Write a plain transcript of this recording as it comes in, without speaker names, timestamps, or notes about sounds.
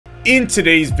In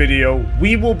today's video,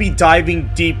 we will be diving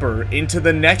deeper into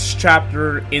the next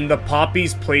chapter in the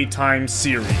Poppy's Playtime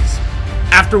series.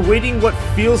 After waiting what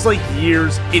feels like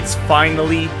years, it's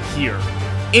finally here.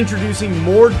 Introducing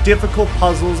more difficult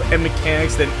puzzles and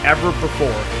mechanics than ever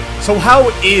before. So how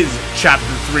is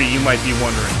Chapter 3, you might be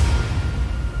wondering?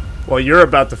 Well, you're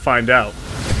about to find out.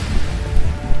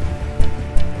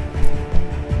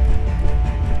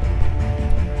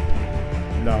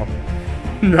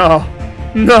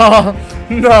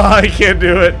 No, I can't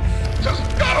do it. Just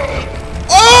go!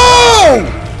 Oh!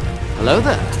 Hello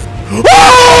there.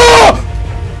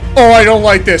 Oh! Oh, I don't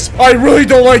like this. I really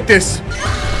don't like this.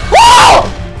 Oh!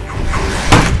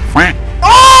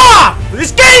 Ah!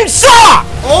 This game sucks!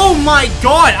 Oh my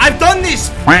god, I've done this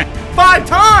 5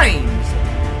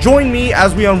 times! Join me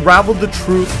as we unravel the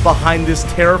truth behind this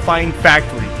terrifying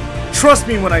factory. Trust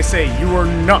me when I say you are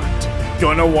not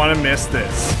gonna want to miss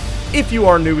this. If you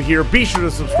are new here, be sure to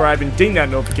subscribe and ding that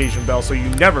notification bell so you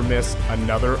never miss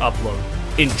another upload.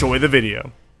 Enjoy the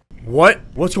video.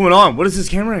 What's going on? What is this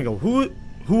camera angle?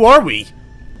 Who are we?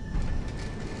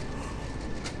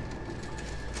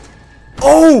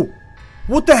 Oh!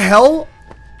 What the hell?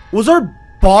 Was our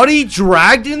body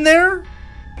dragged in there?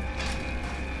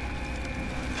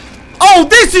 Oh,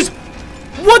 this is...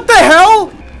 What the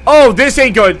hell? Oh, this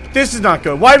ain't good. This is not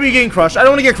good. Why are we getting crushed? I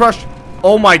don't want to get crushed.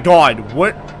 Oh my god.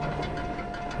 What?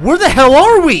 Where the hell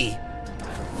are we?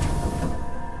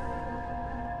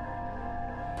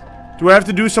 Do I have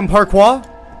to do some parkour?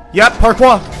 Yep,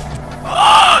 parkour.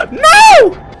 Ah,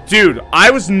 no! Dude,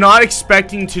 I was not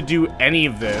expecting to do any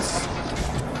of this.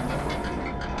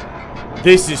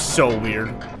 This is so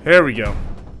weird. There we go.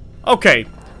 Okay,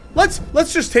 let's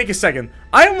just take a second.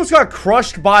 I almost got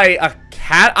crushed by a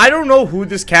cat. I don't know who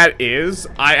this cat is.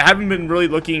 I haven't been really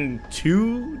looking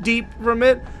too deep from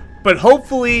it. But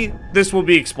hopefully, this will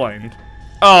be explained.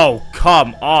 Oh,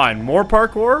 come on. More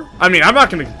parkour? I mean, I'm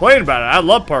not going to complain about it. I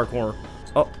love parkour.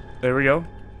 Oh, there we go.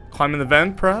 Climbing the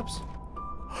vent, perhaps?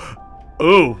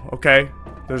 Ooh, okay.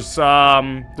 There's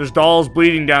dolls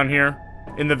bleeding down here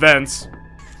in the vents.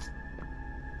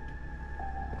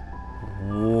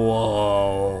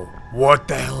 Whoa. What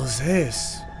the hell is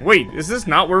this? Wait, is this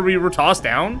not where we were tossed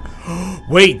down?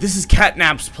 Wait, this is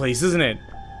Catnap's place, isn't it?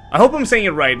 I hope I'm saying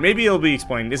it right. Maybe it'll be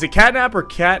explained. Is it catnap or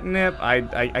catnip?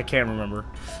 I can't remember.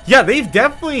 Yeah, they've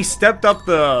definitely stepped up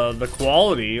the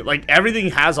quality. Like, everything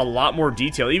has a lot more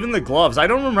detail. Even the gloves. I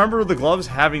don't remember the gloves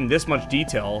having this much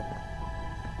detail.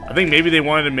 I think maybe they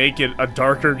wanted to make it a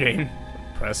darker game.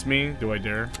 Press me? Do I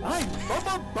dare? I'm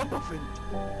Bubba Bubbaphant.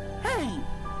 Hey,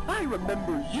 I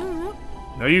remember you.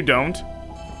 No, you don't.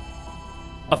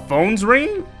 A phone's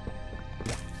ringing?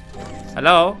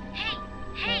 Hello? Hey.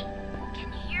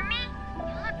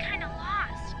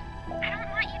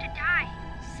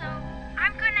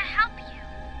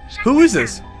 Who is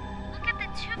this? Look at the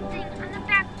tube thing on the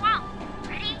back wall.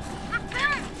 Ready?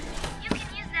 Boom! You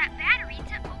can use that battery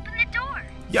to open the door.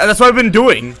 Yeah, that's what I've been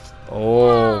doing. Oh.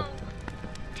 Whoa.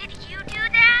 Did you do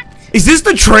that? Is this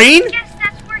the train? I guess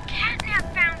that's where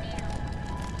Catnap found you.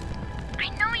 I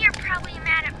know you're probably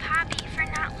mad at Poppy for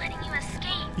not letting you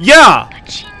escape. Yeah. But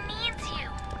she needs you.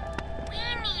 We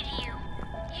need you.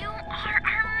 You are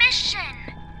our mission.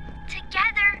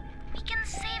 Together, we can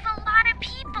save a lot of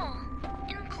people.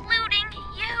 Including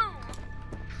you.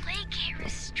 𝗕𝗢𝗢𝗦𝗧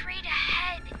is straight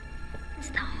ahead. It's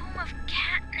the home of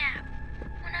Catnap,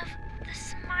 one of the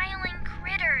smiling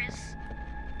critters.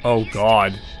 Oh Used to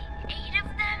god. be 8 of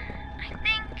them, I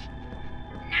think.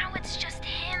 Now it's just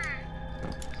him.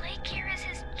 𝗕𝗢𝗢𝗢𝗦𝗧 is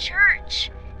his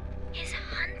church, his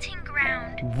hunting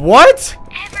ground. What?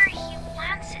 Whatever he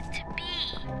wants it to be.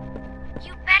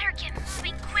 You better get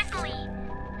moving quickly.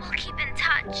 We'll keep in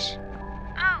touch.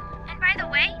 Oh, and by the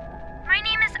way, my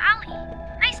name is Ollie.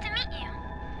 Nice to meet you.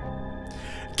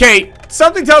 Okay,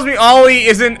 something tells me Ollie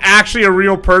isn't actually a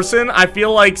real person. I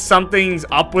feel like something's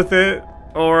up with it,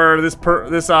 or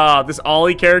this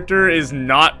Ollie character is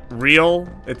not real.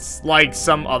 It's like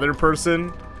some other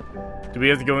person. Do we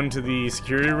have to go into the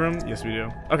security room? Yes, we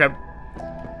do. Okay.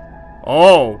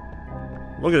 Oh,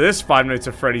 look at this Five Nights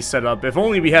at Freddy's setup. If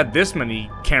only we had this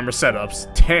many camera setups.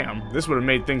 Damn, this would have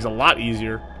made things a lot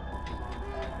easier.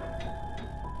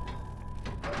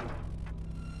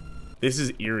 This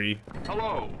is eerie.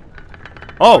 Hello.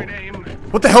 Oh, My name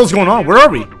what the hell's going on? Where are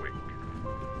we? Ludwig.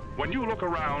 When you look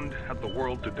around at the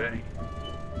world today,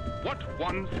 what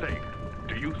one thing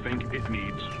do you think it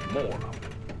needs more of?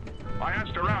 I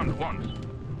asked around once.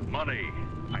 Money.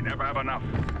 I never have enough.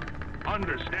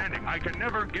 Understanding. I can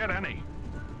never get any.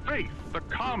 Faith. The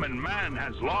common man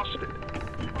has lost it.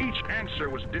 Each answer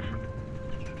was different.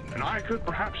 And I could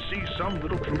perhaps see some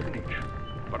little truth in each.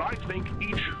 but I think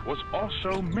each was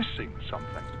also missing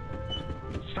something.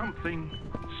 Something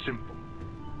simple.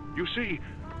 You see,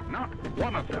 not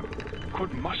one of them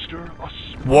could muster a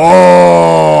smile.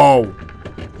 Whoa!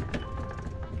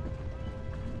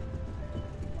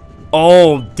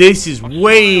 Oh, this is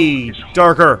way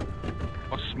darker.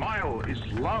 A smile is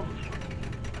love.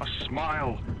 A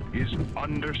smile is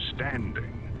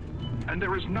understanding. And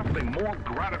there is nothing more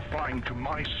gratifying to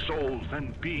my soul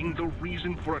than being the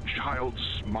reason for a child's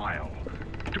smile.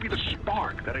 To be the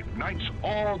spark that ignites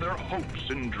all their hopes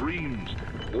and dreams.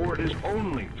 For it is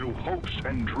only through hopes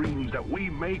and dreams that we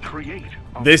may create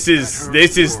a This is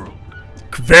world.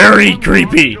 very One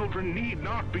creepy. where our children need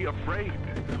not be afraid.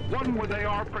 One where they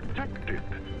are protected.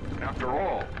 After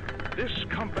all, this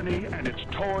company and its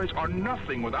toys are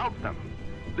nothing without them.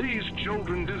 These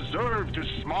children deserve to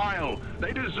smile.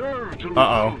 They deserve to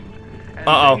love.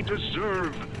 And they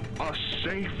deserve a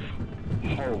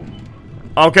safe home.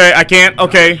 Okay, I can't.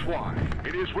 Okay. That's why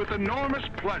it is with enormous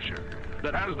pleasure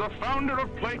that as the founder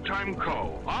of Playtime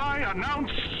Co., I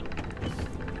announce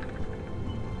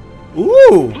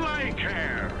Ooh.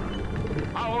 Playcare,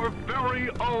 our very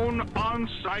own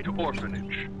on-site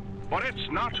orphanage. But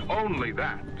it's not only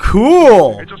that.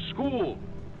 Cool. It's a school,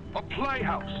 a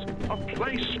playhouse, a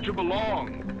place to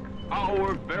belong.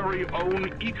 Our very own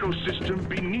ecosystem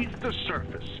beneath the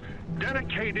surface,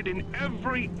 dedicated in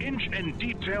every inch and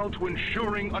detail to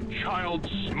ensuring a child's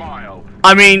smile.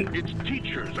 I mean, It's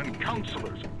teachers and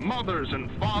counselors, mothers and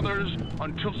fathers,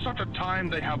 until such a time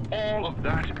they have all of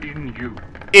that in you.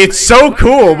 it's so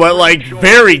cool, but like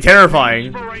very terrifying.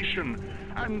 Inspiration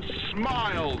and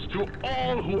smiles to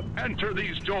all who enter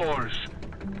these doors.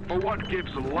 For what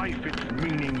gives life its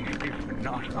meaning if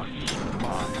not a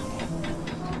smile?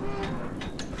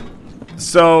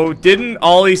 So, didn't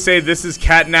Ollie say this is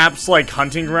Catnap's like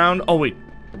hunting ground? Oh wait,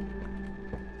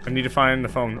 I need to find the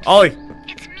phone. Ollie.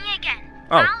 It's me again,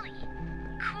 Oh. Ollie.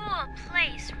 Cool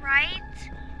place, right?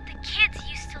 The kids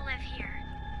used to live here.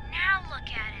 Now look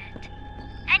at it.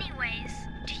 Anyways,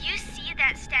 do you see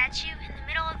that statue in the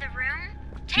middle of the room?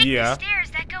 Take Yeah. the stairs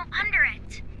that go under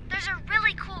it. There's a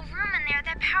really cool room in there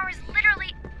that powers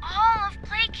literally all of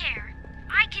Playcare.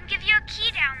 I can give you a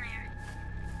key down there.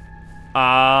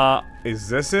 Is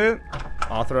this it?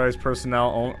 Authorized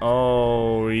personnel only.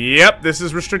 Oh, yep, this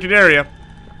is restricted area.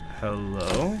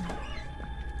 Hello?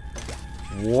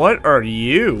 What are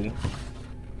you?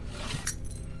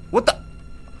 What the?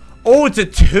 Oh, it's a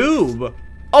tube.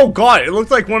 Oh god, it looked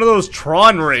like one of those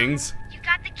Tron rings. You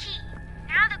got the key.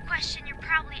 Now the question you're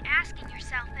probably asking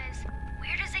yourself is,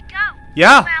 where does it go?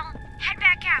 Yeah. Well, head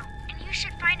back out, and you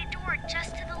should find a door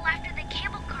just to the left of the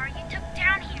cable car you took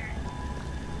down here.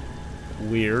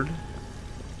 Weird.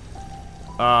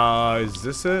 Is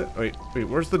this it? Wait,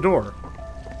 where's the door?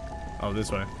 Oh,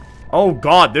 this way. Oh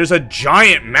god, there's a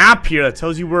giant map here that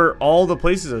tells you where all the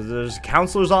places are. There's the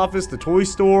counselor's office, the toy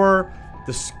store,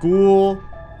 the school,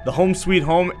 the home sweet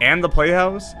home, and the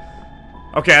playhouse.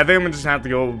 Okay, I think I'm gonna just have to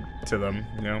go to them,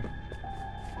 you know.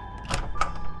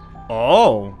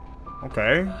 Oh,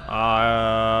 okay.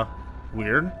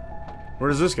 Weird. Where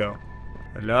does this go?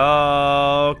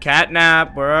 Hello,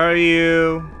 Catnap, where are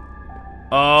you?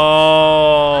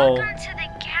 Oh. Welcome to the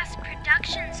gas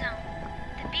production zone,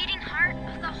 the beating heart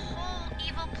of the whole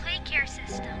evil Playcare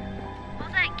system. All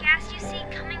that gas you see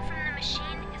coming from the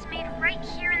machine is made right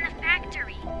here in the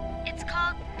factory. It's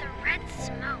called the red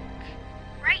smoke.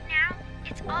 Right now,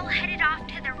 it's all headed off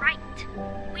to the right.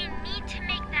 We need to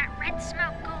make that red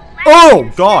smoke go left. Oh,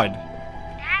 instead. God.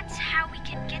 That's how we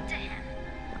can get to him.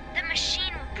 The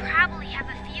machine will probably have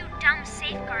a few dumb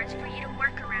safeguards for you to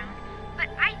work around, but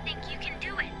I think you can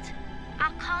do it.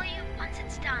 I'll call you once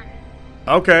it's done.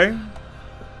 Okay.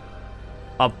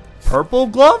 A purple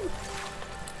glove?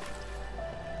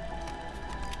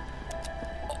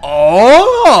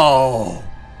 Oh!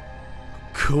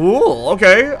 Cool.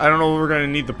 Okay. I don't know what we're going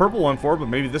to need the purple one for, but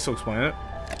maybe this will explain it.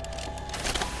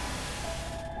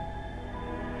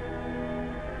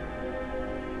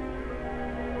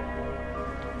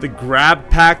 The Grab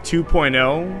Pack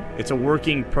 2.0. It's a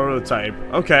working prototype.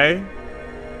 Okay.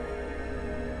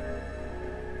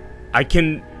 I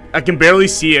can barely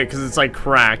see it because it's like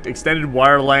cracked. Extended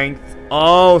wire length.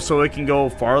 Oh, so it can go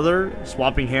farther.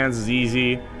 Swapping hands is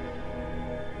easy.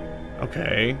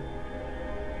 Okay.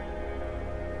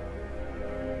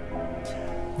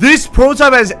 This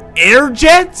prototype has air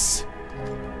jets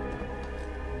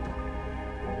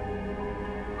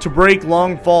to break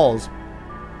long falls.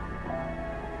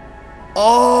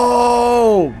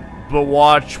 Oh, but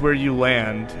watch where you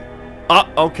land.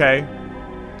 Okay.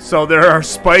 So there are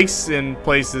spikes in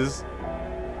places.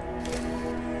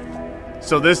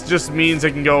 So this just means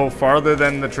it can go farther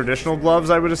than the traditional gloves,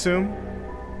 I would assume?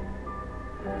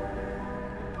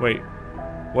 Wait.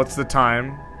 What's the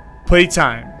time?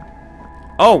 Playtime.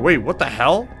 Oh, wait, what the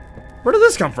hell? Where did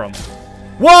this come from?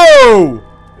 Whoa!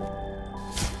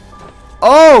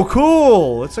 Oh,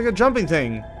 cool! It's like a jumping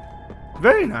thing.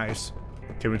 Very nice.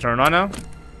 Can we turn it on now?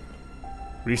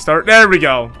 Restart. There we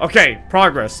go. Okay,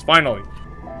 progress. Finally.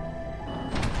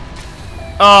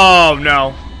 Oh,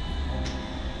 no.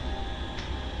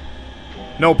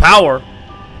 No power.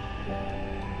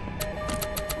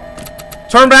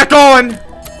 Turn back on!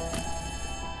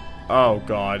 Oh,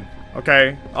 God.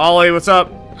 Okay. Ollie, what's up?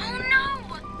 Oh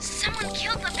no! Someone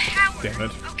killed the power. Damn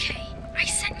it. Okay, I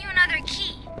sent you another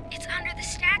key. It's under the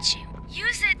statue.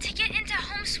 Use it to get into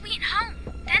Home Sweet Home.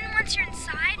 Then once you're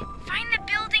inside, find the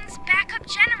building's backup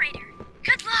generator.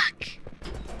 Good luck.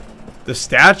 The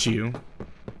statue?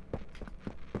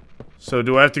 So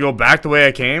do I have to go back the way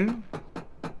I came?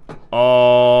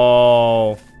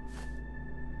 Oh.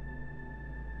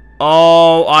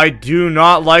 Oh, I do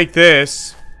not like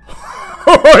this.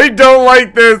 I don't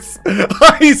like this.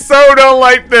 I so don't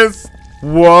like this.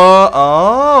 What?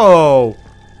 Oh.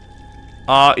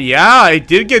 Yeah, I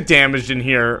did get damaged in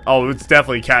here. Oh, it's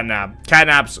definitely Catnap.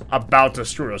 Catnap's about to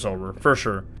screw us over, for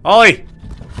sure. Ollie!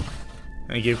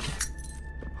 Thank you.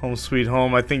 Home sweet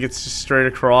home. I think it's just straight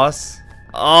across.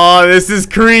 Oh, this is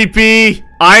creepy.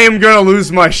 I am gonna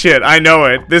lose my shit. I know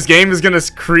it. This game is gonna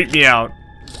creep me out.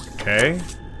 Okay.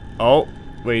 Oh,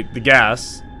 wait, the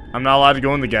gas. I'm not allowed to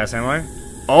go in the gas, am I?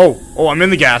 Oh, I'm in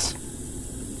the gas.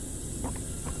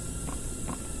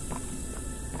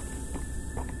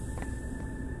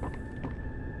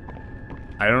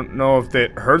 I don't know if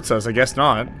that hurts us. I guess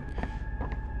not.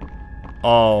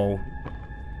 Oh.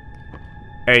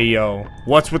 Hey, yo.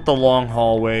 What's with the long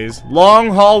hallways? Long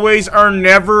hallways are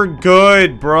never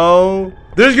good, bro.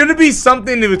 There's gonna be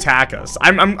something to attack us.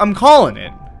 I'm calling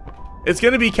it. It's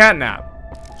gonna be Catnap.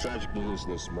 Tragic news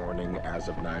this morning. As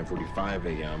of 9:45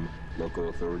 a.m., local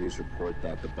authorities report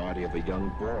that the body of a young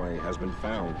boy has been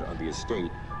found on the estate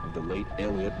of the late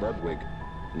Elliot Ludwig,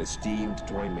 an esteemed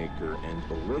toy maker and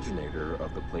originator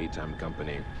of the Playtime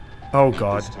company. Oh,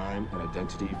 God. At this time, an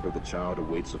identity for the child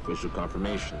awaits official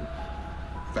confirmation.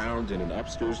 Found in an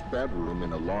upstairs bedroom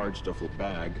in a large duffel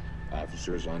bag,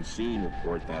 officers on scene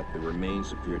report that the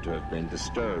remains appear to have been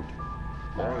disturbed.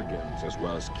 Organs as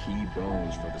well as key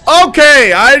bones for the...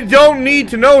 Okay, I don't need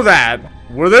to know that.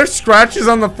 Were there scratches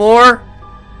on the floor?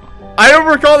 I don't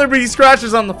recall there being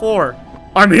scratches on the floor.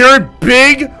 I'm hearing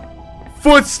big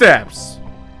footsteps.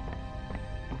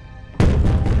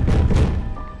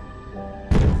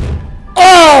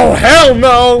 Oh, hell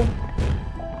no.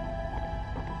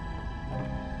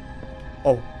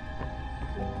 Oh.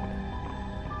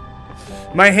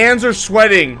 My hands are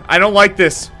sweating. I don't like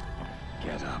this.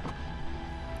 Get up.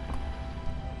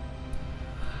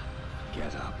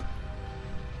 Get up.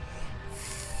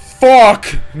 Fuck!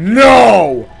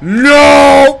 No!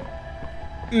 No!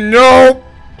 No!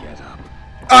 Get up.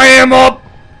 I am up!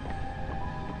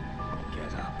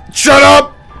 Get up. Shut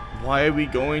up! Why are we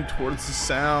going towards the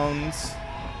sounds?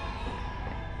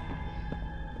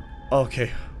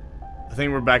 Okay. I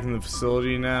think we're back in the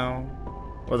facility now.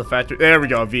 Or the factory. There we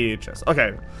go, VHS.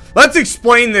 Okay. Let's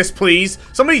explain this, please.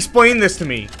 Somebody explain this to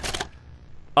me.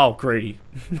 Oh, Grady.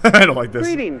 I don't like this.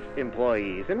 Greetings,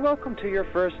 employees, and welcome to your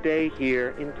first day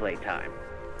here in Playtime.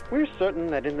 We're certain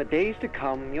that in the days to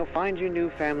come, you'll find your new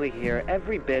family here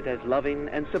every bit as loving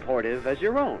and supportive as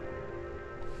your own.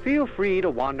 Feel free to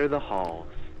wander the halls,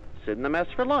 sit in the mess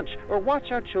for lunch, or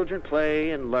watch our children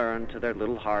play and learn to their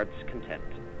little hearts' content.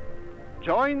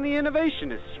 Join the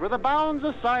innovationists where the bounds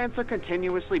of science are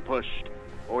continuously pushed,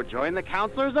 or join the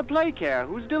counselors of Playcare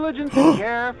whose diligence and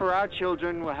care for our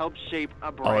children will help shape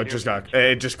a brighter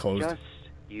it just closed. Just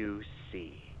you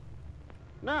see.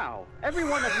 Now, every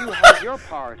one of you has your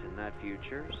part in that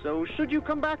future, so should you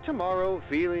come back tomorrow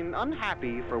feeling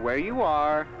unhappy for where you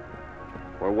are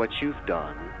or what you've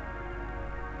done,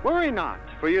 worry not,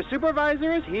 for your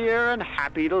supervisor is here and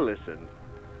happy to listen.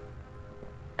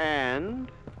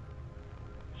 And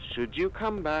should you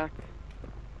come back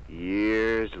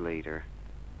years later,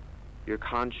 your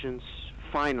conscience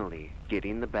finally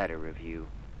getting the better of you,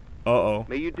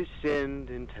 may you descend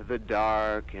into the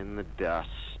dark and the dust,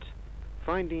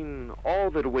 finding all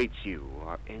that awaits you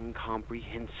are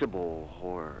incomprehensible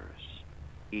horrors,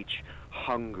 each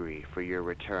hungry for your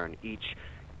return, each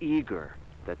eager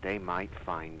that they might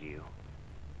find you.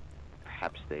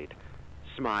 Perhaps they'd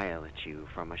smile at you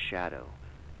from a shadow.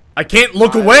 I can't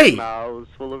look away! Mouths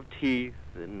full of teeth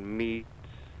and meat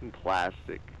and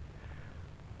plastic,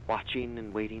 watching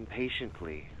and waiting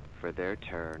patiently for their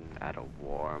turn at a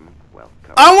warm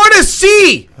welcome. I want to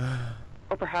see!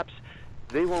 Or perhaps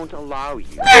they won't allow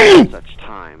you such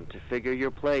time to figure your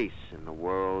place in the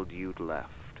world you'd left.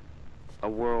 A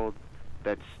world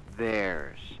that's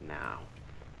theirs now.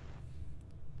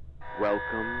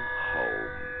 Welcome home.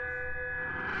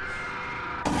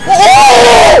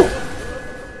 Oh!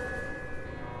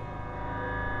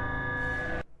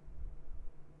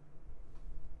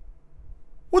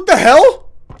 What the hell?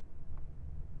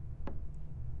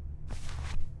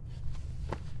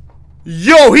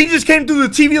 Yo, he just came through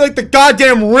the TV like the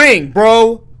goddamn Ring,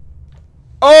 bro.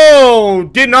 Oh,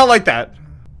 did not like that.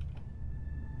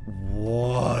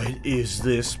 What is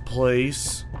this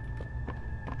place?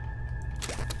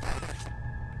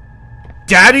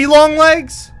 Daddy Long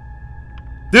Legs?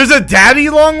 There's a Daddy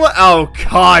Long Legs? Oh,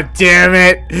 god damn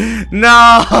it.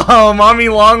 No, Mommy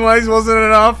Long Legs wasn't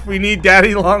enough. We need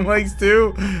Daddy Long Legs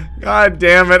too. God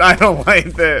damn it, I don't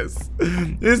like this.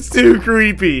 It's too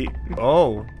creepy.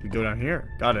 Oh, we go down here.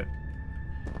 Got it.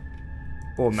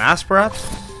 Oh, a mask perhaps?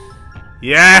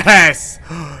 Yes!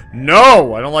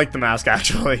 No, I don't like the mask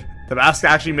actually. The mask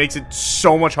actually makes it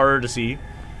so much harder to see.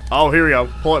 Oh, here we go.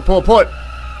 Pull it, pull it, pull it.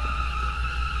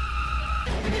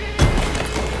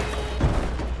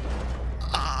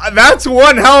 That's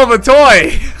one hell of a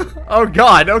toy. Oh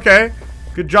god, okay.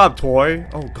 Good job, toy.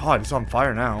 Oh god, it's on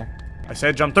fire now. I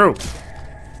said jump through.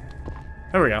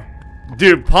 There we go.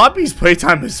 Dude, Poppy's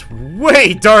Playtime is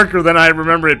way darker than I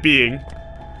remember it being.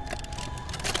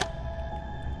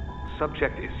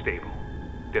 Subject is stable.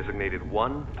 Designated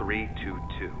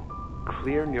 1322.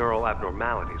 Clear neural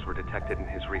abnormalities were detected in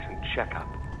his recent checkup.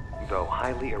 Though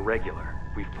highly irregular,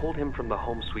 we've pulled him from the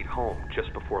home sweet home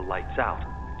just before lights out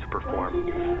to perform. What are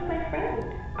you doing with my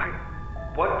friend?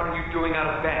 What are you doing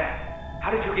out of bed?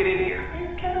 How did you get in here?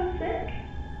 Is Kevin sick?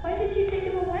 Why did you take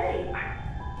him away?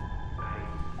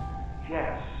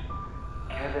 Yes,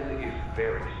 Kevin is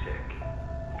very sick.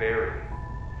 Very,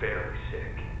 very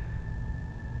sick.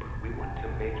 But we want to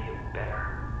make him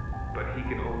better. But he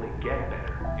can only get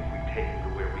better if we take him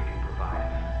to where we can provide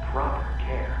proper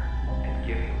care and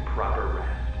give him proper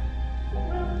rest.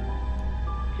 Well,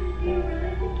 do you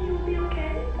really think he will be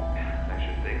okay? I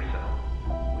should think so.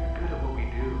 We're good at what we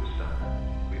do, son.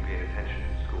 We paid attention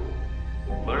in school,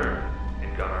 learned, and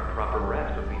got our proper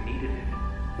rest when we needed it.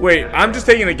 Wait, I'm just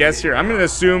taking a guess here. I'm gonna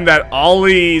assume that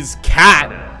Ollie's cat.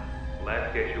 Now,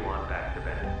 let's get you on back to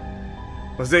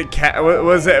bed. Was it cat?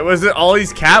 Was it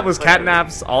Ollie's cat? Was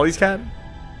Catnap's Ollie's cat?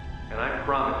 And I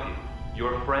promise you,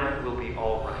 your friend will be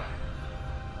all right.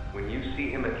 When you see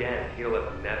him again, he'll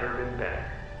have never been better.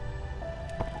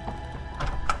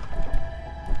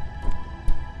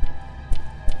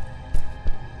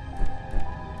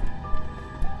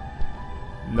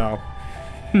 No.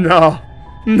 No.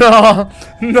 No.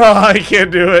 No, I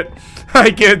can't do it.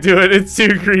 I can't do it. It's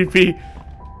too creepy.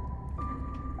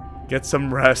 Get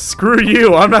some rest. Screw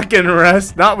you. I'm not getting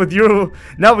rest. Not with you.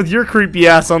 Not with your creepy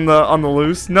ass on the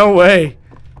loose. No way.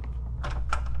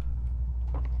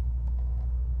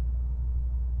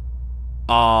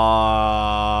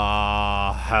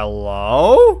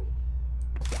 Hello?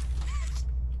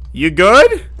 You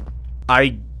good?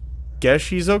 I guess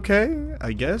she's okay.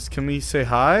 I guess. Can we say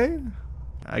hi?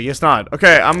 I guess not.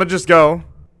 Okay, I'm gonna just go.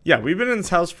 Yeah, we've been in this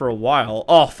house for a while.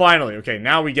 Oh, finally. Okay,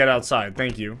 now we get outside.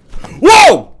 Thank you.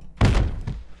 Whoa!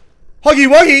 Huggy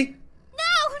Wuggy!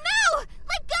 No, no!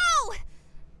 Let go!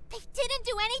 They didn't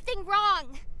do anything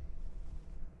wrong.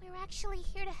 We're actually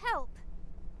here to help.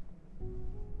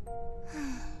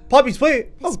 Poppy's play.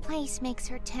 This place makes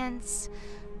her tense.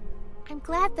 I'm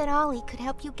glad that Ollie could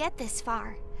help you get this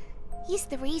far. He's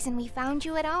the reason we found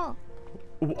you at all.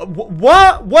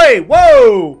 What? Wait,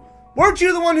 whoa! Weren't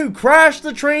you the one who crashed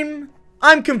the train?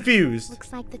 I'm confused.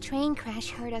 Looks like the train crash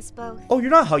hurt us both. Oh,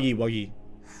 you're not Huggy Wuggy.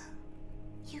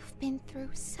 You've been through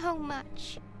so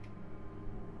much.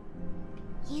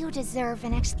 You deserve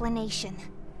an explanation.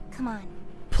 Come on.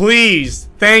 Please,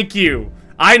 thank you.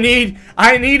 I need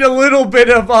a little bit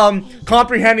of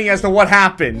comprehending as to what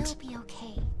happened. We'll be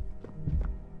okay.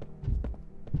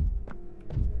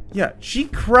 Yeah, she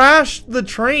crashed the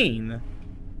train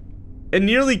and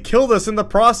nearly killed us in the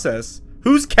process.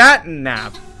 Who's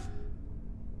Catnap?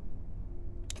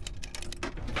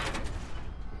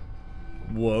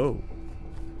 Whoa.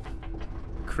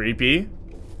 Creepy.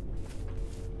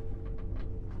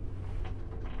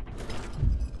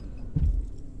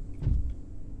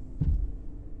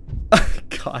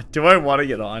 God, do I want to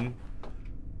get on?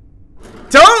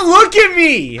 Don't look at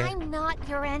me! I'm not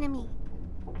your enemy,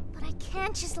 but I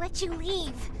can't just let you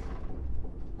leave.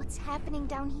 What's happening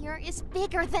down here is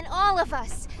bigger than all of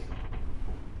us.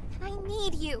 And I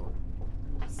need you.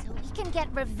 So we can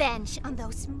get revenge on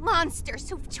those monsters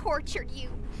who've tortured you.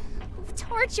 Who've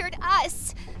tortured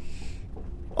us.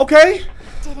 Okay.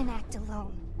 Didn't act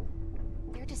alone.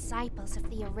 They're disciples of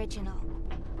the original.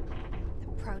 The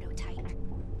prototype.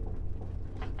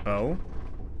 Oh?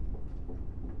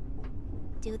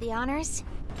 Do the honors?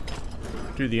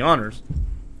 Do the honors.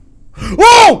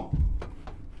 Whoa!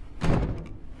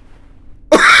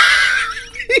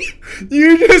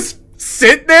 You just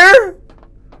sit there?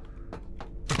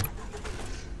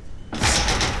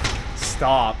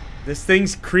 Stop. This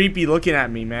thing's creepy looking at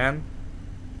me, man.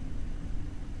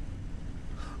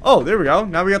 Oh, there we go.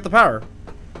 Now we got the power.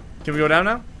 Can we go down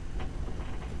now?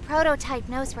 Prototype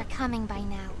knows we're coming by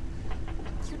now.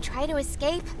 You try to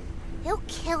escape, he'll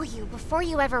kill you before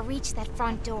you ever reach that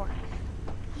front door.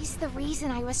 He's the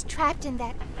reason I was trapped in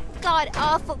that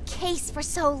god-awful case for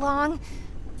so long.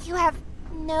 You have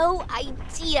no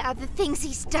idea the things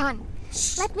he's done.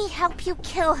 Let me help you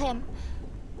kill him.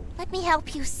 Let me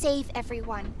help you save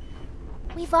everyone.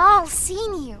 We've all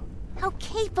seen you, how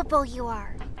capable you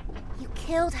are. You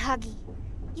killed Huggy.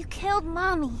 You killed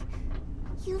Mommy.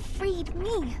 You freed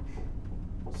me.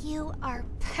 You are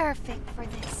perfect for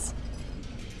this.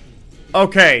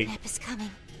 Okay. Nep is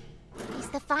coming. He's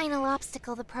the final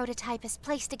obstacle the prototype has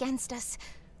placed against us.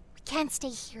 We can't stay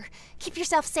here. Keep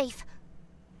yourself safe.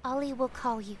 Ollie will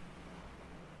call you.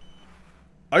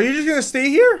 Are you just gonna stay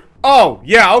here? Oh,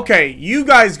 yeah, okay. You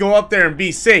guys go up there and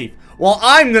be safe. While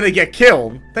I'm gonna get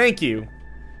killed. Thank you.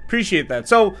 Appreciate that.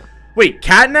 So, wait,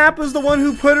 Catnap was the one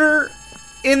who put her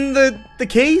in the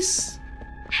case?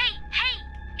 Hey,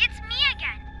 it's me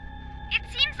again. It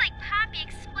seems like Poppy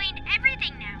explained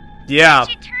everything now. Yeah.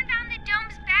 She turned on the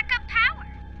dome's backup power.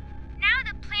 Now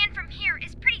the plan from here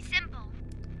is pretty simple.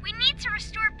 We need to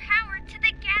restore power to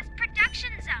the gas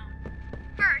production zone.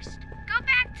 First, go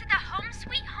back to the Home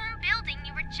Sweet Home building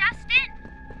you were just in.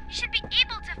 You should be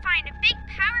able to find a big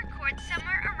power cord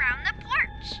somewhere around the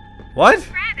porch. What?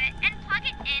 Grab it and plug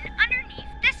it in underneath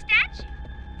the statue.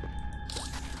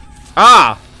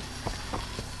 Ah!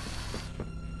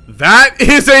 That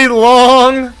is a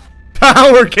long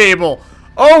power cable.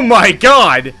 Oh my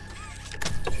god!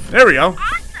 There we go.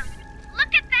 Awesome!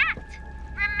 Look at that!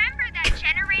 Remember that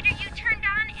generator you turned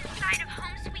on inside of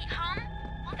Home Sweet Home?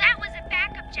 Well, that was a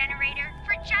backup generator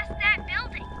for just that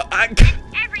building. And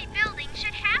every building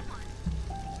should have one.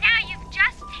 Now you've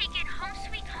just taken Home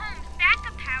Sweet Home's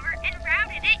backup power and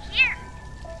routed it here.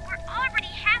 We're already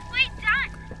halfway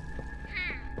done.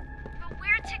 But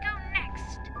where to go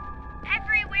next?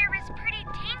 Everywhere is pretty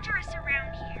dangerous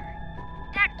around here.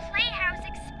 That playhouse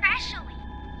especially.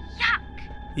 Yuck.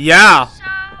 Yeah. So,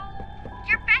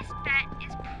 your best bet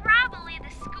is probably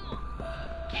the school.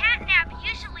 Catnap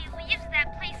usually leaves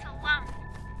that place alone.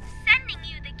 Sending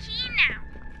you the key now.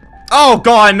 Oh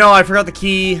god, no, I forgot the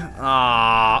key.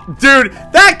 Ah, dude,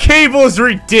 that cable is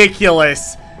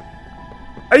ridiculous.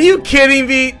 Are you kidding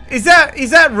me? Is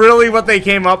that really what they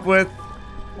came up with?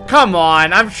 Come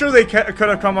on, I'm sure they could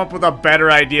have come up with a better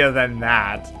idea than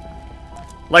that.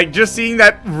 Like, just seeing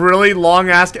that really long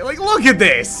ass, like, look at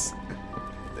this.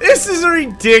 This is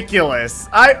ridiculous.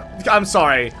 I'm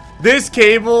sorry. This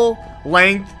cable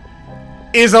length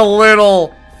is a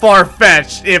little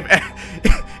far-fetched,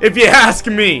 if you ask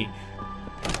me.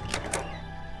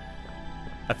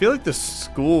 I feel like the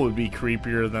school would be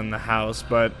creepier than the house,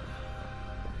 but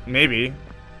maybe.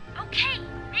 Okay,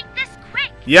 make this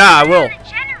quick. Yeah, I will. Turn on the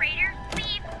generator,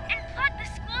 leave, and plug the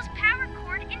school's power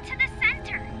cord into the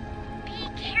center. Be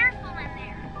careful in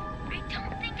there. I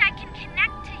don't think I can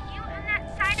connect to you on that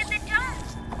side of the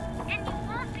dome. And you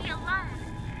won't be alone.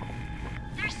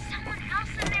 There's someone else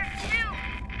in there too.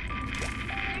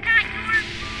 They're not yours.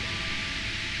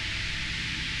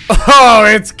 Oh,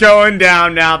 it's going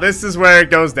down now. This is where it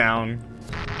goes down.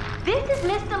 This is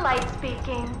Miss Delight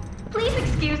speaking. Please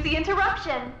excuse the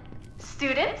interruption.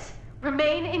 Students,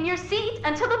 remain in your seat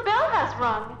until the bell has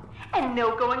rung. And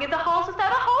no going in the halls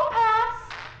without a hall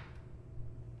pass.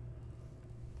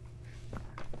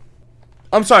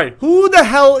 I'm sorry, who the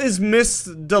hell is Miss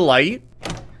Delight?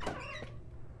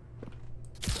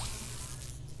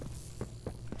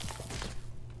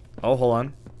 Oh, hold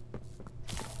on.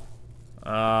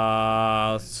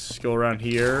 Let's go around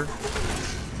here.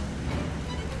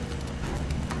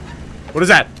 What is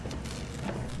that?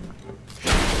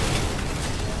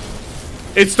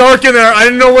 It's dark in there. I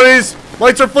didn't know what it is.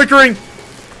 Lights are flickering.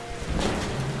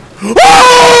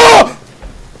 Oh!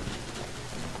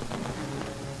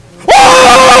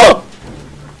 Oh!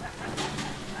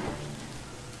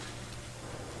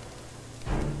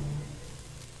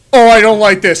 Oh, I don't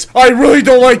like this. I really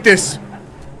don't like this.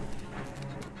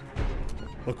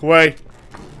 Look away.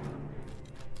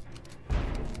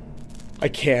 I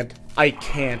can't. I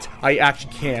can't. I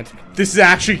actually can't. This is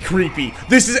actually creepy.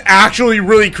 This is actually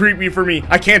really creepy for me.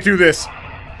 I can't do this.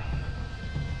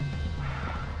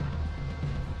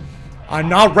 I'm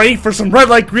not ready for some red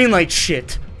light, green light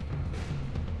shit.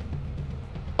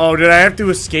 Oh, did I have to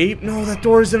escape? No, that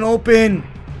door isn't open.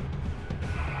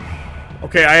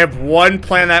 Okay, I have one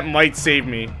plan that might save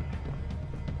me.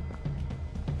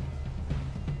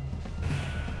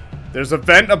 There's a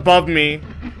vent above me.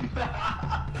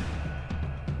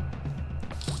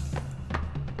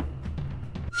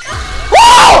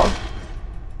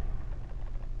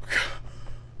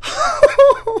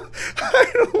 I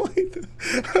don't like this.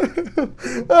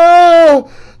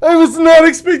 Oh, I was not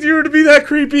expecting her to be that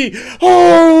creepy.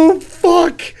 Oh,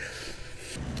 fuck.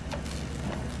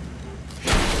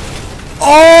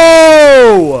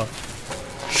 Oh,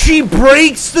 she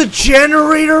breaks the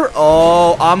generator.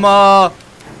 Oh, I'm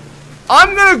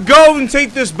gonna go and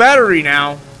take this battery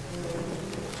now.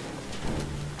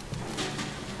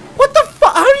 What the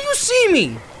fuck? How do you see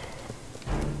me?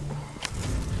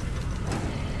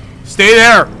 Stay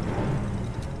there.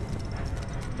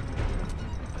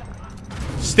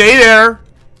 Stay there.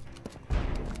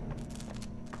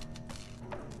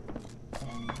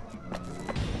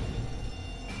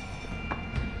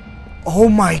 Oh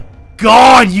my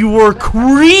god, you were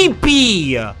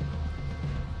creepy.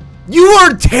 You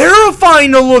are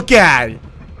terrifying to look at.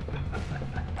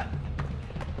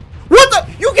 What the?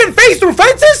 You can phase through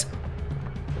fences?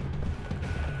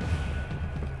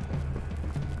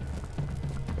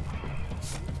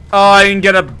 Oh, I didn't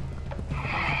get a...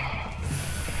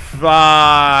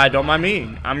 don't mind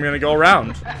me. I'm gonna go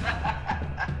around.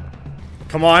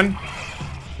 Come on.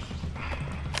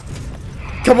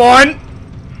 Come on.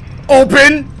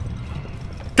 Open.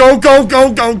 Go, go,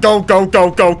 go, go, go, go,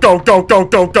 go, go, go, go, go,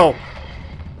 go, go.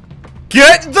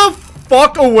 Get the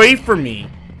fuck away from me.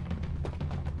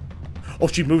 Oh,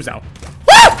 she moves out.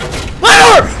 Ah!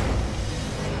 Let her!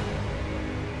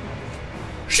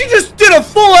 She just did a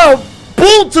full-out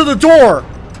bolt to the door.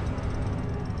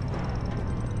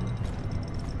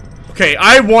 Okay,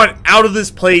 I want out of this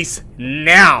place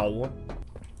now.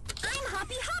 I'm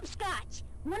Hoppy Hopscotch.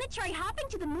 Wanna try hopping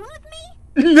to the moon with me?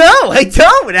 No, I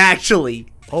don't actually.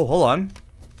 Oh, hold on.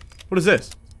 What is this?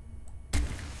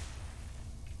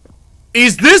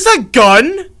 Is this a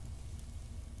gun?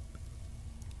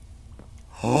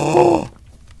 Oh.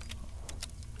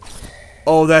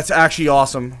 Oh, that's actually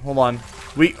awesome. Hold on.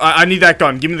 I need that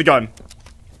gun. Give me the gun.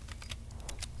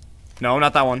 No,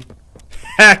 not that one.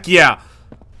 Heck yeah.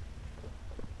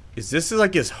 Is this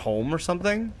like his home or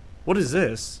something? What is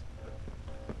this?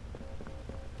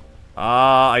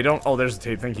 I don't... Oh, there's the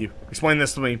tape. Thank you. Explain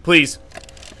this to me, please.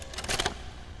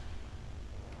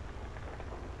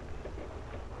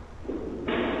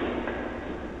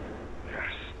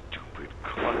 Stupid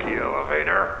clunky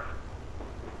elevator.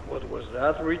 What was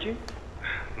that, Richie?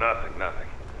 Nothing, nothing.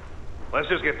 Let's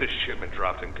just get this shipment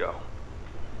dropped and go.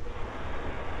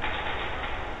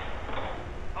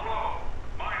 Hello,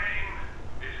 my name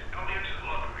is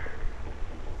𝗕𝗢𝗢𝗢𝗦𝗧.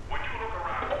 When you look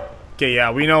around... Okay,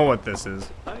 yeah, we know what this is.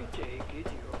 I take it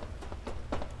you.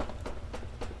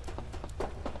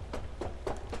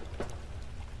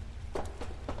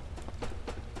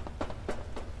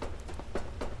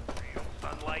 Real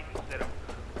sunlight instead of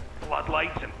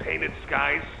floodlights and painted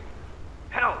skies.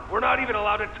 Hell, we're not even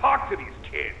allowed to talk to these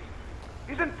kids.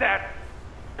 Isn't that...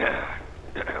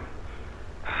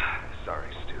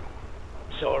 Sorry, Stu.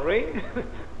 Sorry?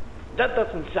 That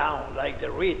doesn't sound like the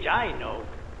Rich I know.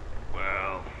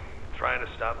 Well, trying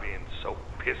to stop being so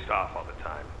pissed off all the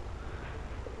time.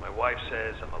 My wife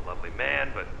says I'm a lovely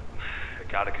man, but I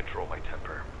gotta control my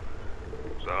temper.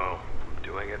 So, I'm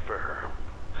doing it for her.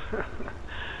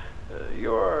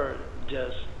 You're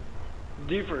just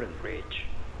different, Rich.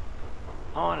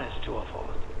 Honest to a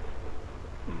fault.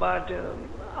 But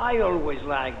I always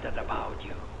liked that about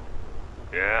you.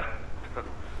 Yeah?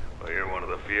 Well, you're one of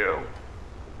the few.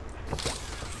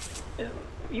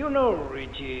 You know,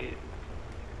 Richie,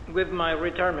 with my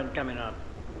retirement coming up,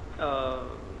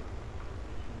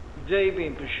 they've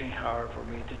been pushing hard for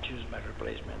me to choose my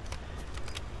replacement.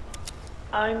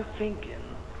 I'm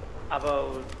thinking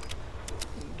about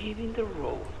giving the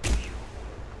role to you.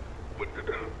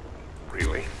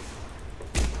 Really?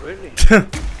 Really?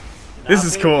 This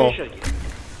is cool. Yet,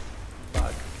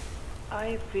 but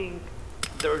I think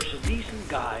there's a decent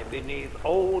guy beneath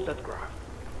all that graft.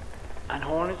 An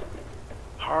honest,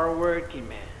 hard-working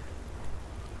man.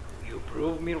 You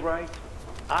prove me right.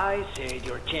 I say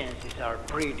your chances are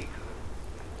pretty good.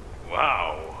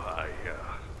 Wow.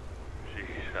 Geez,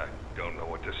 I don't know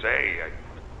what to say.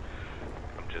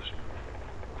 I'm just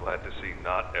Glad to see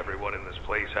not everyone in this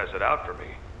place has it out for me.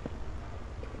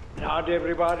 Not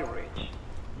everybody, Rich.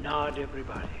 Not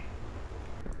everybody.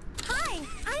 Hi,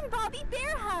 I'm Bobby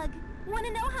Bear Hug. Want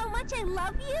to know how much I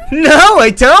love you? No,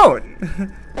 I don't.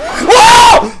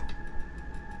 Whoa!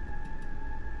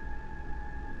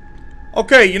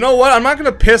 Okay, you know what? I'm not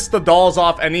gonna piss the dolls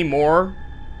off anymore.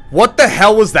 What the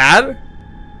hell was that?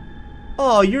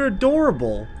 Oh, you're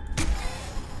adorable.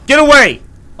 Get away!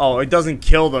 Oh, it doesn't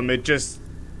kill them. It just...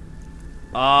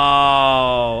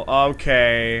 Oh,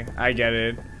 okay. I get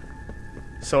it.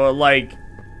 So it, like,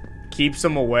 keeps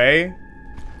them away.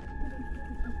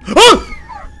 Ah!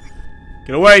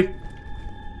 Get away!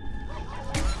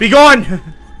 Be gone!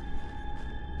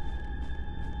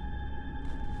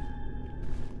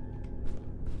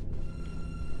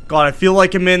 God, I feel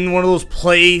like I'm in one of those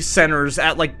play centers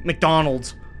at, like,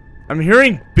 McDonald's. I'm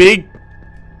hearing big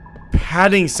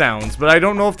padding sounds, but I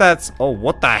don't know if that's... Oh,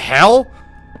 what the hell?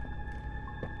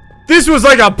 This was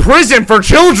like a prison for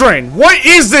children! What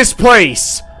is this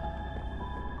place?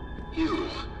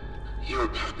 You're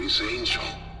Poppy's angel.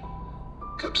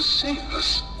 Come to save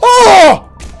us. Oh!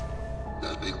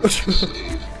 Nothing left to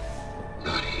save.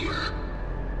 Not here.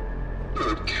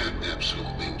 Bird catnaps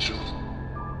home angel.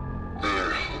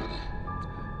 They're home.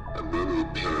 A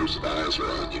myriad pairs of eyes are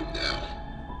on you now.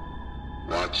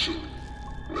 Watching,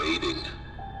 waiting,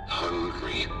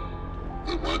 hungry.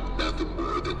 They want nothing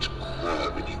more than to crawl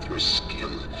beneath your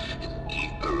skin and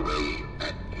eat away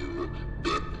at you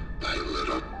bit by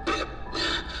little bit.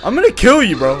 I'm gonna kill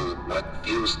you, bro. What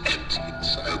feels empty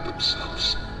inside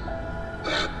themselves.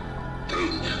 That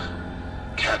thing.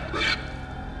 Catnap.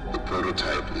 The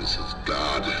prototype is his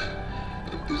god.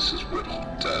 And this is what he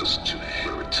does to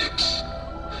heretics.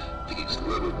 These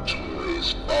little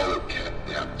toys follow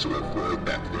Catnap to avoid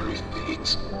that very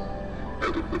fate.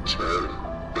 And in return,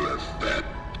 they are fed.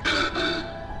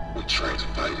 We try to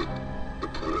fight it. The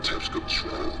prototype's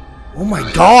control. Oh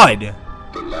my god!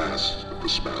 The last of the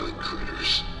smiling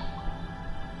critters.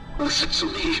 Listen to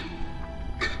me.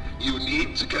 You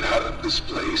need to get out of this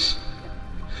place.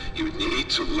 You need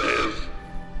to live.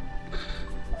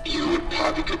 You and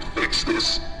Poppy could fix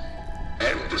this.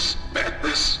 End this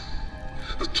madness.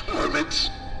 The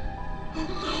torment. Oh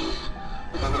no.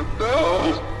 Oh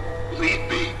no. Leave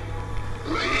me.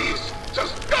 Please.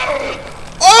 Just go.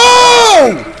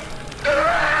 Oh!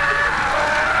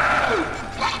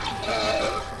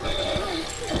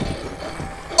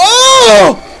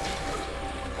 Oh!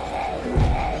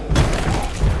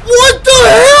 What the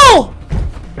hell?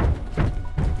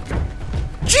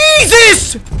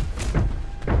 Jesus!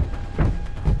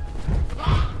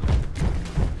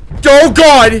 Oh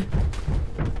God!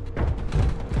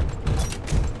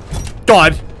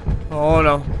 God! Oh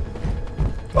no!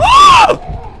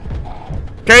 Oh!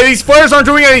 Okay, these flares aren't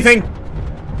doing anything.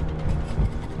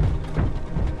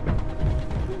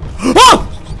 Oh!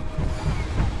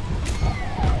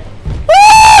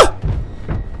 Ah!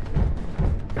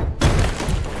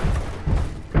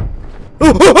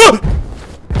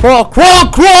 Crawl,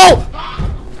 crawl, crawl!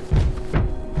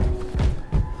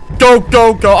 Go,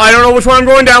 go, go. I don't know which one I'm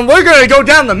going down. We're gonna go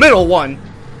down the middle one.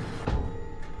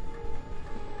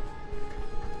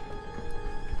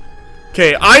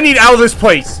 Okay, I need out of this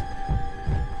place.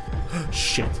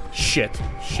 Shit, shit,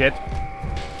 shit.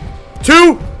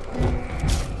 2!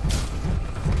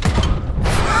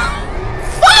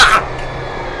 Fuck!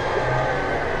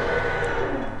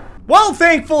 Well,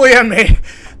 thankfully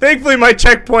my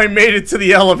checkpoint made it to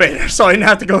the elevator, so I didn't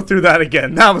have to go through that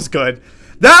again. That was good.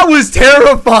 That was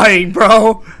terrifying,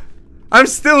 bro. I'm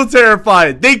still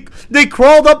terrified. They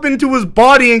crawled up into his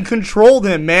body and controlled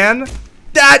him, man.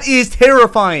 That is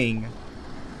terrifying.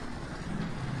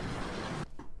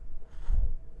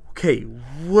 Okay,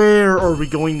 where are we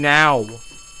going now?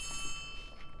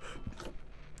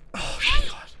 Oh, hey,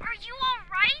 are you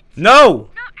alright? No!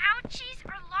 No ouchies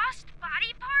or lost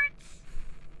body parts?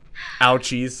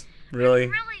 Ouchies, really? I'm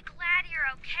really glad you're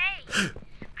okay.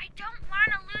 I don't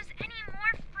want to lose any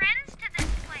more friends to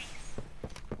this place.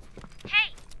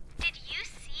 Hey, did you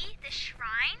see the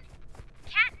shrine?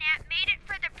 Catnap made it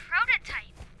for the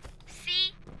prototype.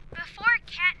 See, before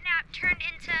Catnap turned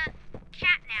into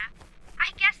Catnap, I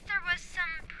guess there was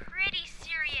some pretty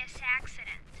serious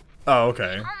accident. Oh,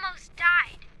 okay. He almost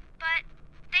died, but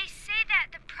they say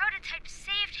that the prototype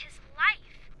saved his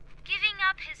life, giving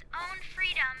up his own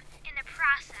freedom in the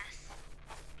process.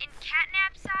 In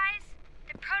Catnap's eyes,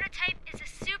 the prototype is a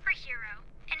superhero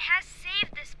and has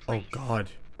saved this place. Oh, God.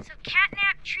 So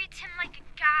Catnap treats him like a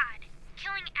god,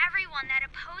 killing everyone that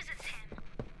opposes him,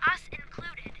 us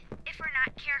included, if we're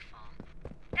not careful.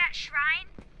 That shrine,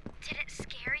 did it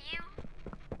scare you?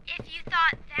 If If you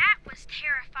thought that was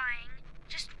terrifying,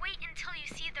 just wait until you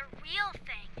see the real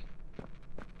thing.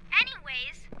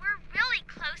 Anyways, we're really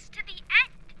close to the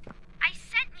end. I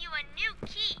sent you a new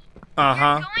key.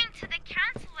 You're going to the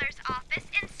counselor's office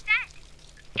instead.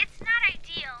 It's not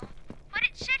ideal, but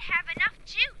it should have enough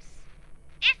juice.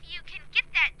 If you can get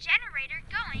that generator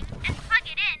going and plug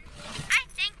it in, I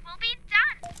think we'll be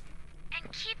done. And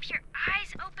keep your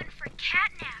eyes open for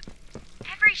catnap.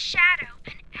 Every shadow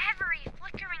and every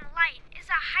flickering light is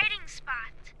a hiding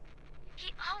spot.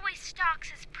 He always stalks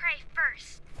his prey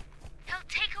first. He'll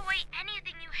take away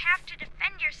anything you have to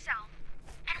defend yourself.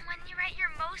 And when you're at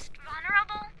your most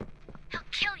vulnerable, he'll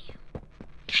kill you.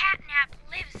 Catnap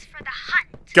lives for the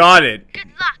hunt. Got it.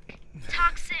 Good luck.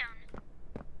 Talk soon.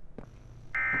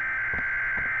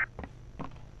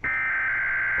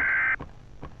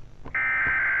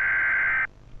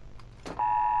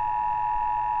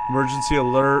 Emergency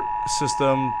alert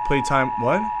system, playtime,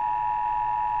 what?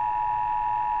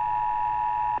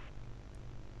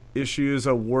 Issues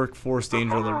a workforce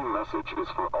danger alert. The following message is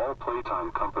for all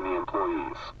Playtime Company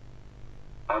employees.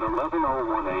 At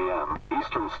 11:01 a.m.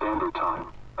 Eastern Standard Time,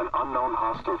 an unknown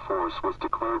hostile force was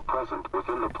declared present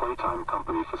within the Playtime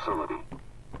Company facility.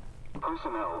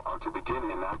 Personnel are to begin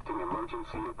enacting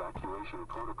emergency evacuation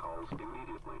protocols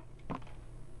immediately.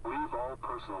 Leave all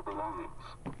personal belongings.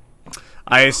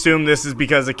 I assume this is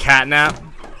because of catnap.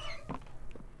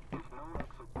 If no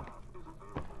exit path is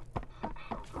available, seek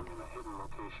shelter in a hidden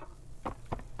location.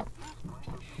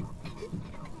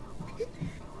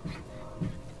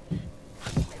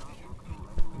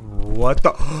 What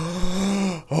the?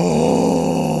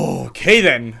 Oh, okay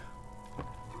then.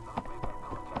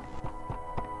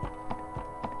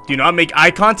 Do not make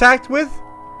eye contact with?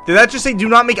 Did that just say do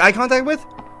not make eye contact with?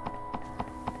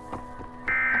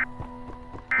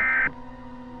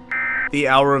 The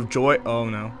hour of joy. Oh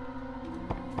no.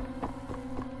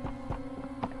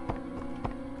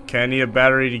 Okay, I need a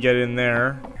battery to get in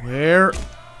there. Where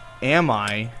am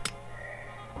I?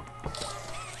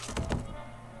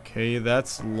 Okay,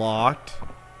 that's locked.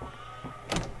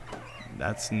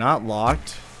 That's not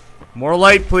locked. More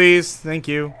light, please. Thank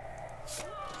you.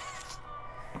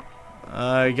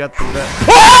 I got the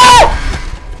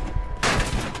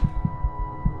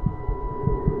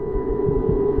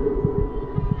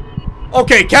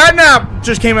Okay, catnap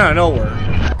just came out of nowhere.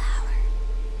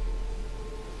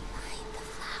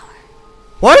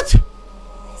 What? This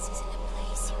isn't a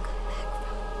place you come back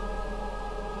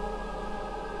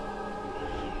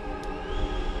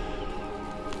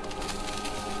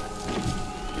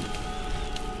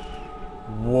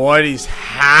from. What is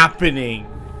happening?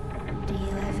 Do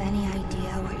you have any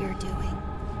idea what you're doing?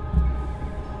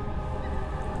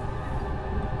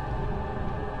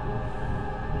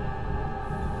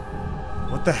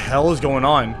 What the hell is going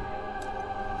on?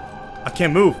 I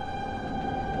can't move.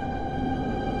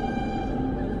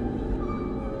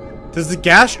 Does the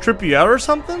gas trip you out or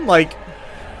something? Like,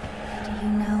 Do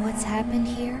you know what's happened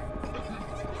here?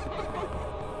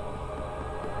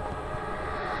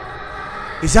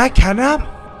 is that catnap?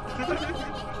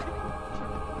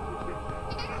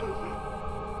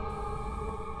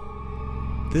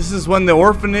 This is when the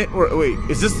orphanage, or wait,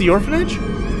 is this the orphanage?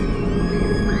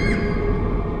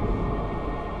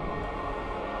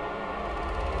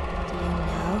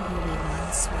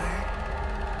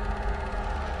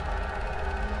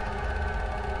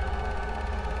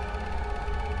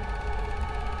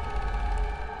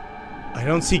 I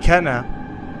don't see catnap.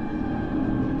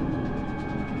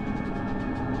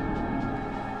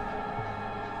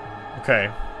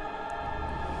 Okay.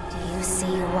 Do you see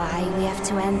why we have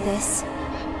to end this?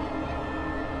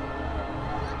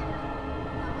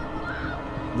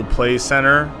 The play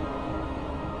center.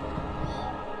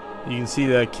 You can see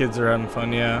that kids are having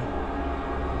fun, yeah.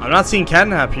 I'm not seeing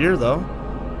catnap here though.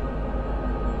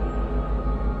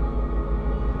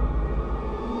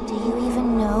 Do you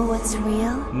even know what's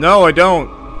real? No, I don't.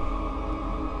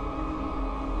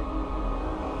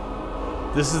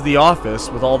 This is the office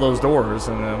with all those doors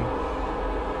in them.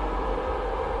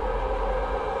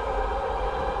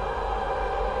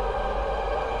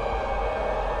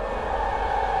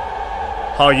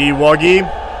 Huggy Wuggy.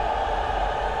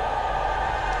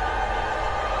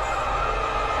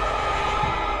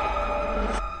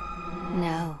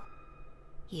 No,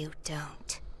 you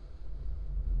don't.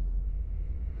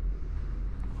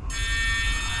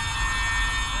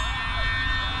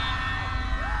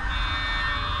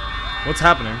 What's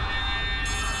happening?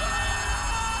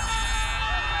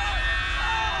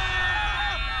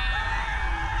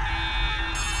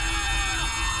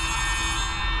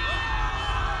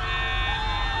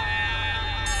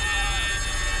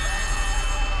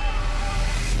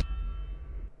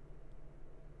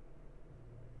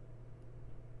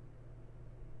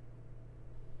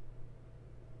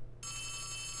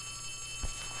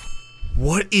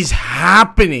 What is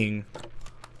happening?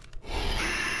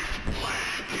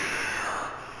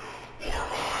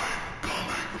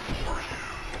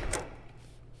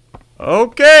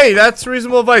 Okay, that's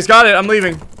reasonable advice. Got it. I'm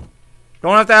leaving.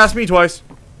 Don't have to ask me twice.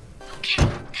 Okay,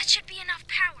 that should be enough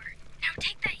power. Now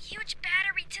take that huge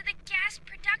battery to the gas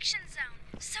production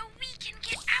zone so we can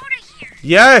get out of here.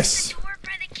 Yes. The door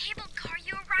by the cable car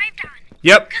you arrived on.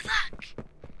 Yep. Good luck.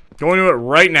 Going to it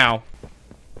right now.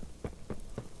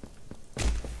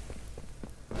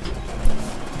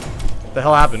 What the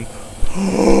hell happened?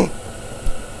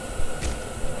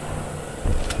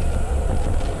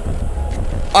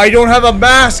 I don't have a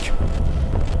mask!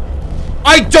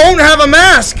 I don't have a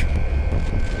mask!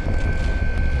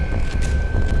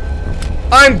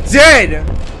 I'm dead!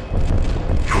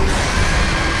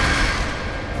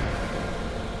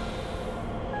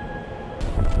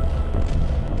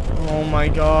 Oh my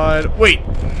god. Wait.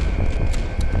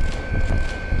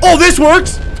 Oh, this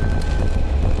works!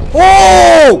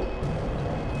 Oh!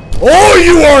 Oh,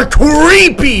 you are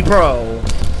creepy, bro!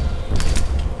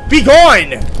 Be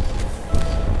gone!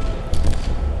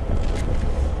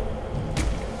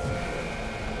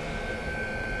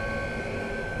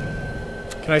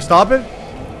 Can I stop it?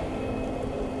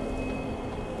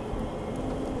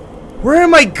 Where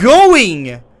am I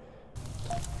going?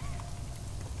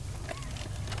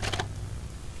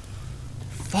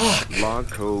 Fuck. Log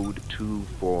code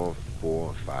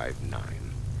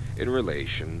 24459. In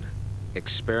relation,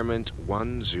 experiment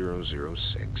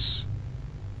 1006.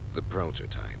 The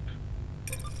prototype.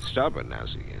 Stubborn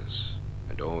as he is,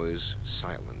 and always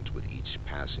silent with each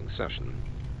passing session,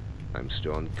 I'm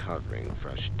still uncovering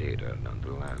fresh data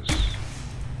nonetheless.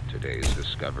 Today's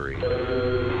discovery.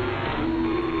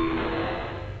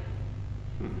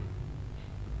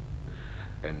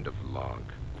 End of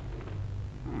log.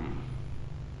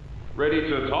 Ready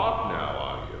to talk now,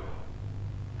 are you?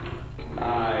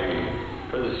 I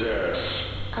possess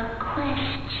A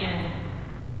question.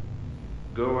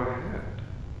 Go ahead.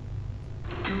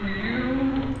 Do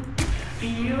you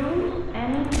feel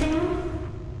anything?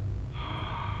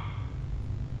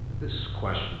 This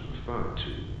question referred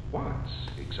to what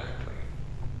exactly?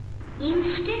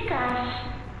 You stick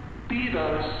us, beat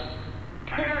us,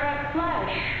 tear at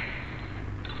flesh.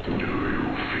 Do you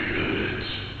feel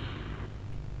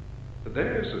it?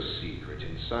 There's a secret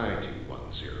inside you,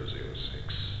 1006.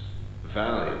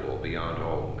 Valuable beyond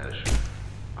all measure.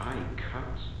 I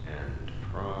cut and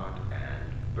prod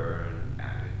and burn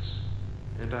at it,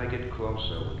 and I get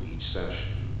closer with each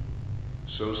session.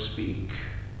 So speak,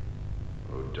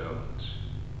 or don't.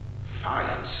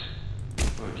 Fight,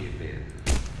 or give in.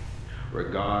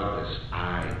 Regardless,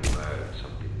 I learn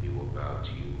something new about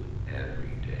you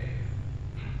every day.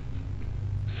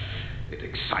 It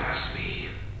excites me.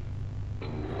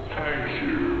 Thank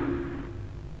you.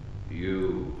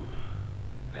 You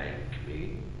thank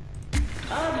me?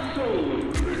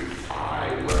 Absolutely. I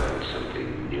learn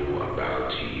something new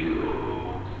about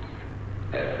you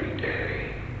every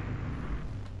day.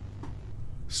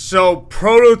 So,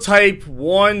 prototype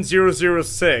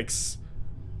 1006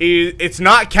 it's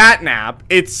not catnap.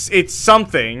 It's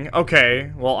something.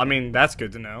 Okay. Well, I mean, that's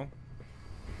good to know.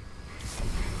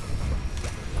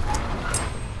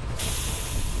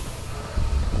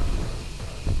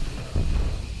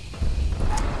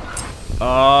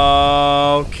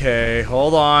 Okay,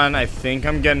 hold on. I think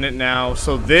I'm getting it now.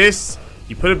 So this,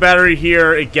 you put a battery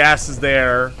here, it gases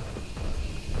there.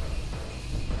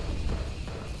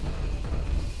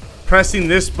 Pressing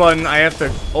this button, I have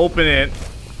to open it.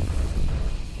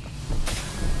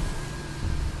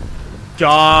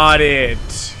 Got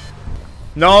it.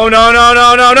 No, no, no,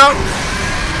 no, no, no.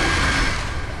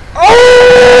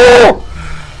 Oh!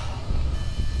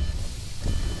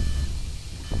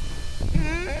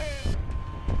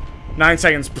 9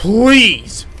 seconds,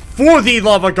 please. For the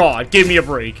love of God, give me a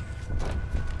break.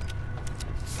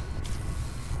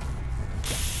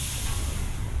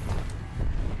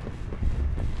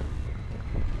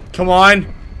 Come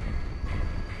on.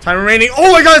 Time remaining.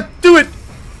 Oh my God, do it.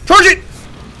 Charge it.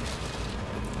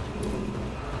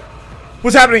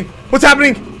 What's happening? What's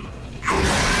happening?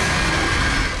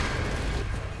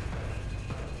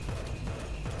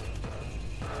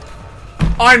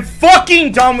 I'm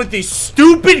fucking done with this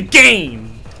stupid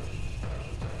game.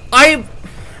 Oh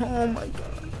my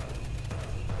God.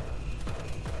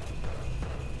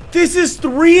 This is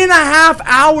 3.5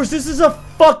 hours. This is a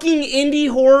fucking indie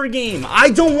horror game. I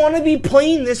don't want to be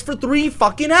playing this for 3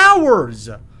 fucking hours.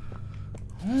 Oh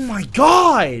my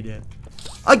God.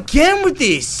 Again with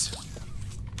this.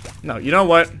 No, you know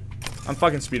what? I'm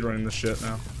fucking speedrunning this shit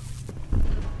now.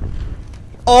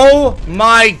 Oh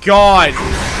my God.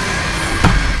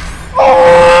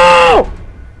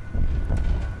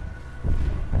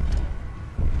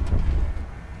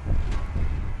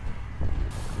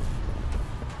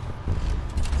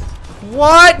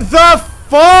 What the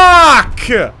fuck?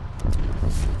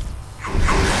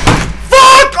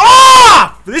 Fuck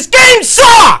off! This game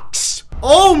sucks!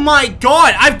 Oh my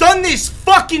god, I've done this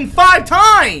fucking 5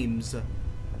 times!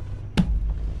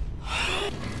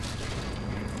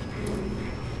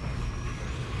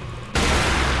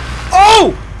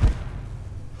 Oh!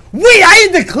 Wait, I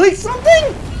had to click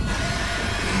something?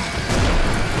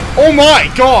 Oh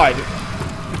my god!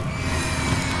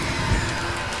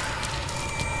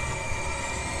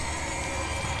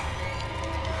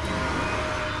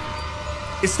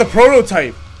 It's the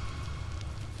prototype.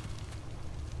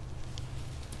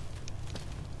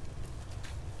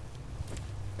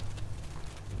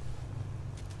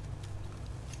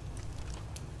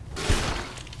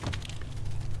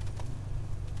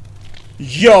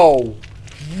 Yo,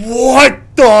 what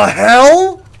the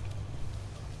hell?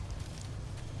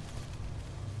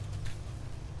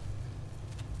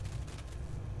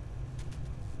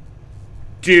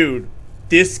 Dude,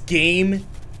 this game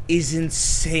is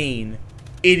insane.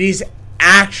 It is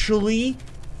actually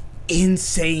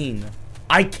insane.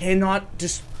 I cannot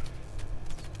just...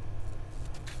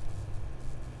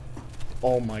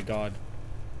 Oh my god.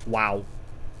 Wow.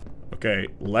 Okay,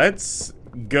 let's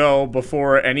go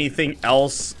before anything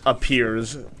else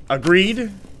appears.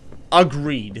 Agreed?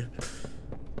 Agreed.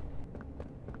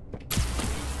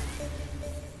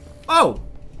 Oh!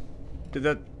 Did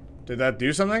that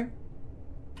do something?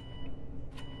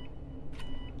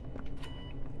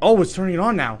 Oh, it's turning it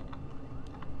on now.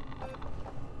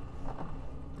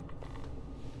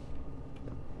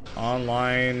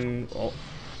 Online. Oh.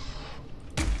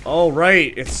 Oh,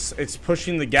 right. It's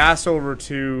pushing the gas over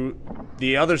to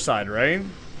the other side, right?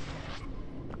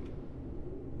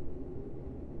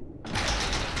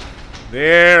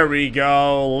 There we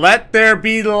go. Let there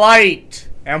be light.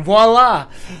 And voila.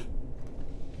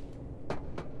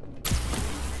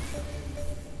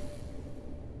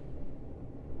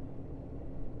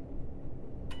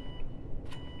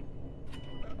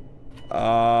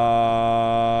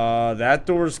 That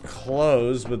door's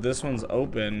closed, but this one's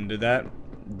open. Did that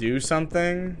do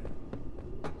something?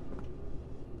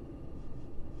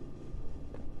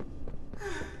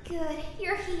 Good,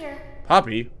 you're here.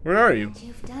 Poppy, where are you?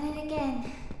 You've done it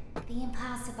again. The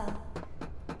impossible.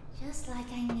 Just like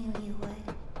I knew you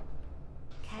would.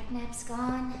 Catnap's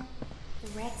gone.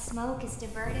 The red smoke is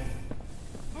diverted.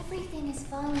 Everything is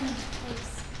falling into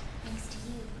place thanks to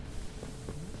you.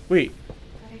 Wait.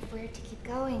 But if we're to keep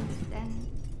going, then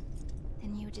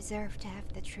you deserve to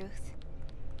have the truth.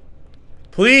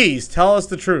 Please tell us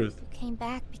the truth. You came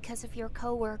back because of your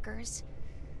co-workers.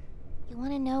 You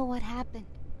want to know what happened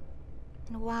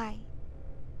and why.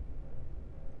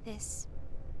 This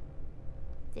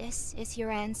is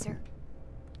your answer.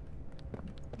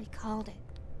 We called it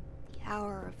the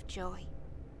hour of joy.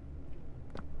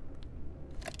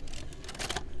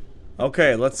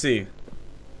 Okay, let's see.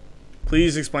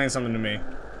 Please explain something to me.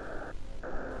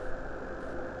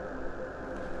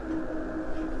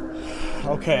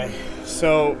 Okay,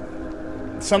 so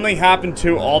something happened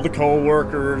to all the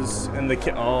co-workers and the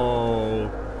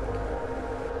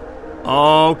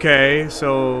okay,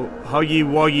 so Huggy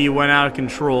Wuggy went out of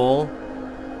control.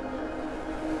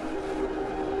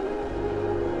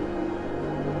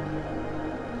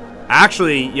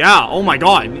 Actually, yeah, oh my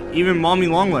god, even Mommy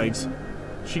Longlegs.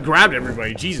 She grabbed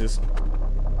everybody, Jesus.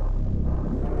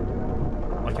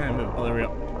 Why can't I move? Oh, there we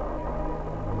go.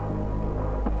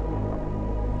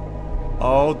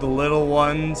 Oh, the little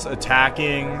ones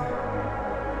attacking.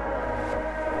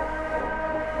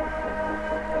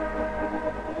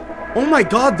 Oh my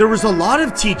god, there was a lot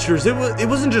of teachers. It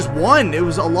wasn't just one, it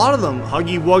was a lot of them.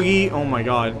 Huggy Wuggy, oh my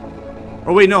god.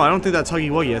 Oh wait, no, I don't think that's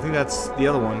Huggy Wuggy. I think that's the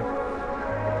other one.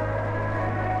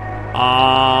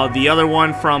 The other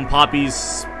one from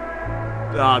Poppy's,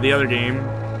 the other game.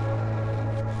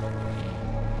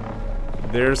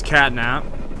 There's Catnap.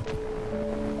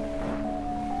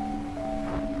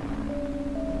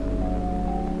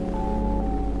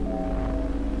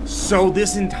 So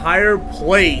this entire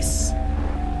place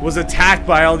was attacked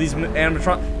by all these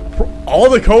animatronics. All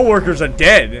the co-workers are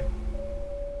dead.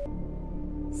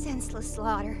 Senseless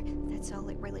slaughter. That's all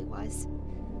it really was.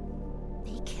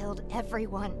 They killed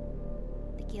everyone.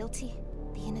 The guilty,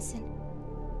 the innocent.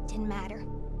 Didn't matter.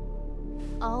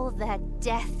 All of that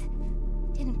death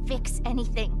didn't fix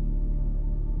anything.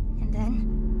 And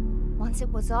then, once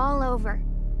it was all over,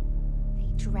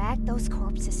 they dragged those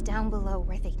corpses down below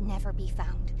where they'd never be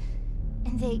found.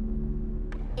 And they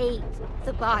ate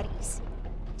the bodies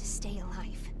to stay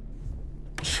alive.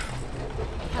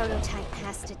 Prototype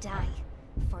has to die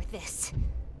for this,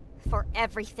 for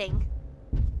everything.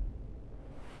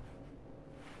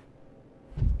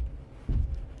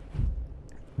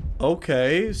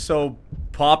 Okay, so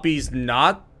Poppy's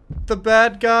not the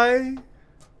bad guy?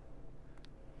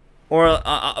 Or,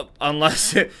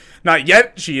 unless it... Not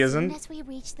yet, she isn't. As we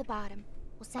reach the bottom,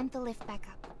 we'll send the lift back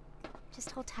up. Just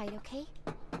hold tight, okay?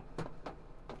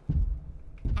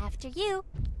 After you.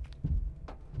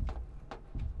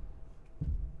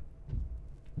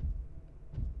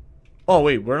 Oh,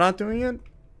 wait, we're not doing it?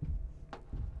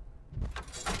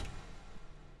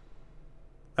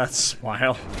 That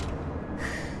smile.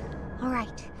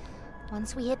 Alright.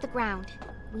 Once we hit the ground,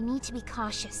 we need to be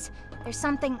cautious. There's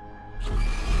something...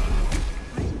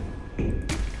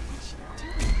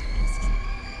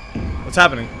 What's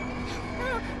happening?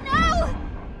 No!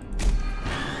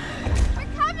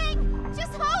 We're coming!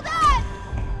 Just hold on!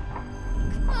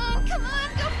 Come on,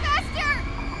 go faster!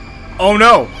 Oh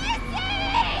no!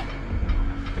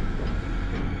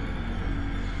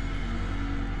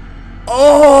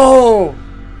 Oh!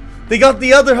 They got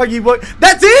the other Huggy Boy.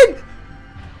 That's it!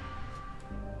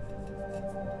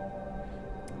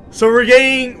 So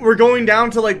we're going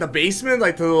down to like the basement,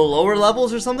 like to the lower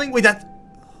levels or something? Wait, that's...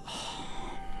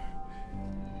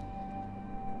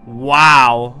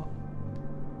 Wow.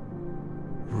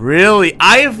 Really?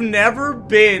 I have never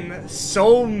been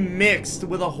so mixed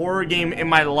with a horror game in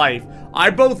my life. I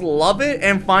both love it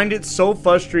and find it so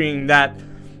frustrating that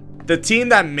the team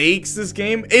that makes this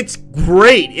game, it's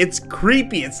great, it's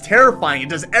creepy, it's terrifying, it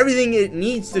does everything it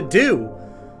needs to do.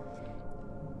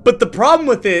 But the problem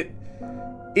with it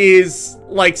is,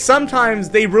 like, sometimes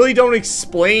they really don't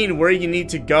explain where you need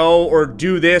to go or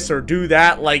do this or do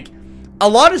that. Like, a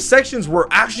lot of sections were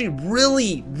actually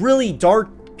really, really dark,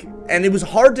 and it was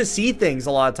hard to see things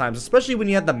a lot of times, especially when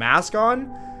you had the mask on.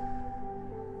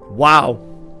 Wow.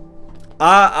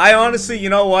 I honestly, you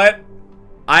know what?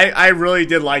 I really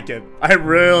did like it. I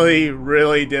really,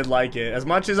 really did like it. As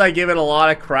much as I give it a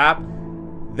lot of crap,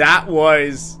 that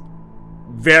was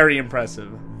very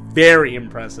impressive. Very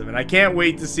impressive. And I can't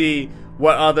wait to see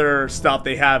what other stuff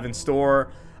they have in store.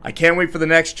 I can't wait for the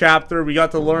next chapter. We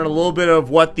got to learn a little bit of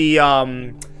what the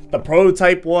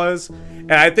prototype was.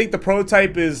 And I think the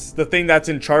prototype is the thing that's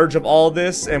in charge of all of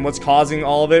this and what's causing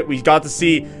all of it. We got to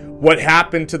see what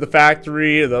happened to the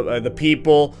factory, the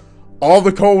people. All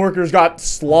the co-workers got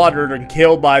slaughtered and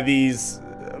killed by these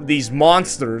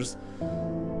monsters.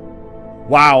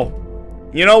 Wow.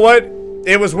 You know what?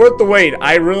 It was worth the wait.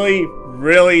 I really,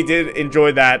 really did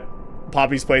enjoy that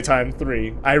Poppy's Playtime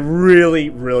 3. I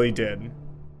really, really did.